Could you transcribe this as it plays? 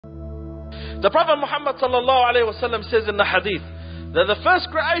The Prophet Muhammad sallallahu alayhi wa sallam says in the hadith that the first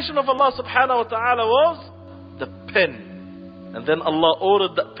creation of Allah subhanahu wa ta'ala was the pen. And then Allah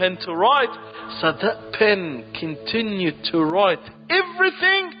ordered that pen to write, so that pen continued to write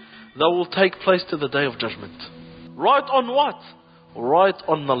everything that will take place to the Day of Judgment. Write on what? Write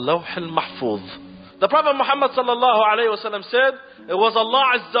on the Lawh al-Mahfuz. The Prophet Muhammad sallallahu alayhi wa sallam said, it was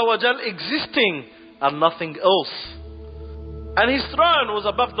Allah Azza wa Jal existing and nothing else. And His throne was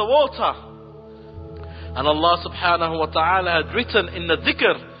above the water. And Allah subhanahu wa ta'ala had written in the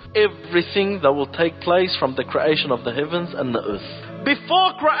dhikr everything that will take place from the creation of the heavens and the earth.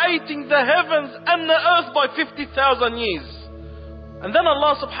 Before creating the heavens and the earth by 50,000 years. And then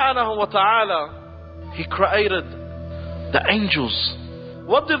Allah subhanahu wa ta'ala, He created the angels.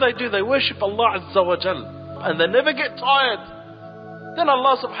 What do? They worship Allah Azza wa Jal. And they never get tired. Then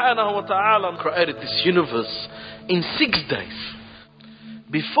Allah subhanahu wa ta'ala created this universe in 6 days.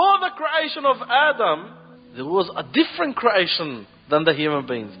 Before the creation of Adam, there was a different creation than the human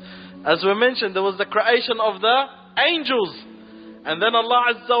beings. As we mentioned, there was the creation of the angels. And then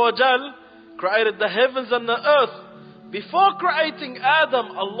Allah Azza wa Jal created the heavens and the earth. Before creating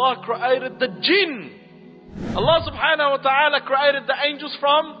Adam, Allah created the jinn. Allah subhanahu wa ta'ala created the angels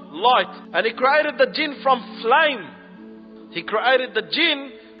from light. And He created the jinn from flame. He created the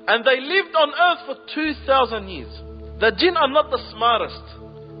jinn and they lived on earth for 2,000 years. The jinn are not the smartest.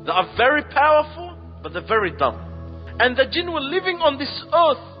 They are very powerful, but they're very dumb. And the jinn were living on this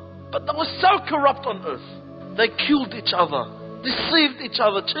earth, but they were so corrupt on earth. They killed each other, deceived each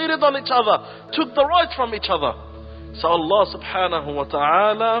other, cheated on each other, took the rights from each other. So Allah subhanahu wa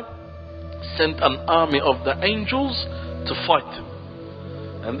ta'ala sent an army of the angels to fight them.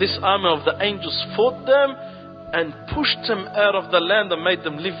 And this army of the angels fought them and pushed them out of the land and made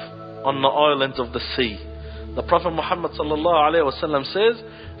them live on the islands of the sea. The Prophet Muhammad sallallahu alayhi wa sallam says,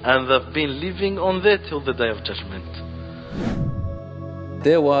 and they've been living on there till the Day of Judgment.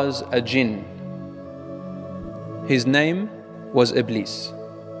 There was a jinn. His name was Iblis.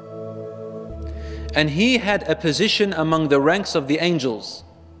 And he had a position among the ranks of the angels.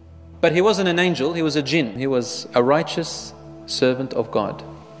 But he wasn't an angel, he was a jinn. He was a righteous servant of God.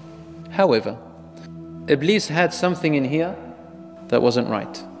 However, Iblis had something in here that wasn't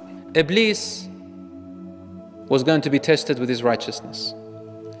right. Iblis was going to be tested with his righteousness.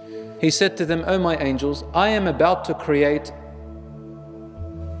 He said to them, "O my angels, I am about to create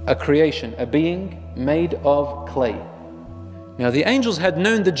a creation, a being made of clay." Now the angels had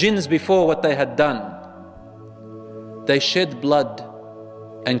known the jinns before what they had done. They shed blood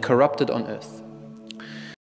and corrupted on earth.